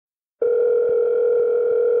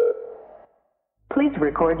Please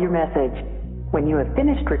record your message. When you have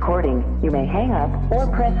finished recording, you may hang up or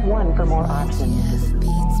press 1 for more options.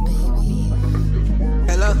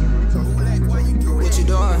 Hello? What you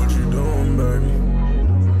doing? What you doing, baby?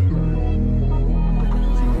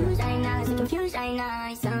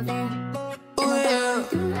 Ooh, yeah.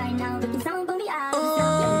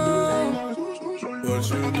 What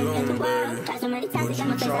you doing, baby? What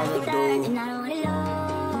you tryna do? Yeah.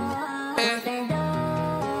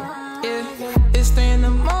 It's 3 in the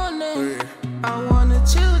morning. I wanna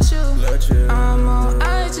chill with you. I'm on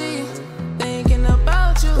IG, thinking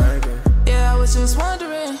about you. Yeah, I was just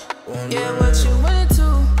wondering, yeah, what you went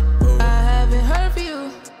to. I haven't heard from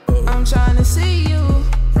you. I'm trying to see you.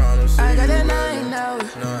 I got that 9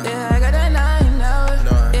 hours. Yeah, I got that 9 hours.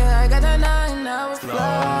 Yeah, I got that 9 hours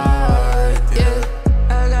flight. Yeah,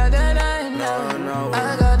 I got that 9 hours.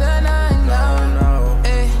 I got that 9 hours.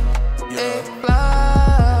 Hey, hey,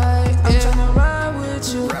 flight. I'm tryna ride with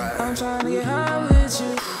you. I'm tryna get high with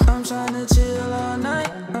you. I'm tryna chill all night.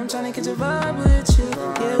 I'm tryna get your vibe with you.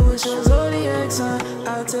 Yeah, what's your zodiac sign?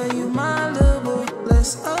 I'll tell you my little boy.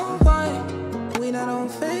 Let's unwind. We not on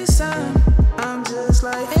FaceTime. I'm just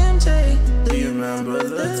like MJ. Do you remember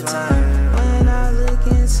the time when I look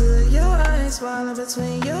into your eyes while I'm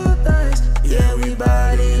between your thighs? Yeah, we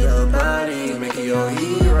body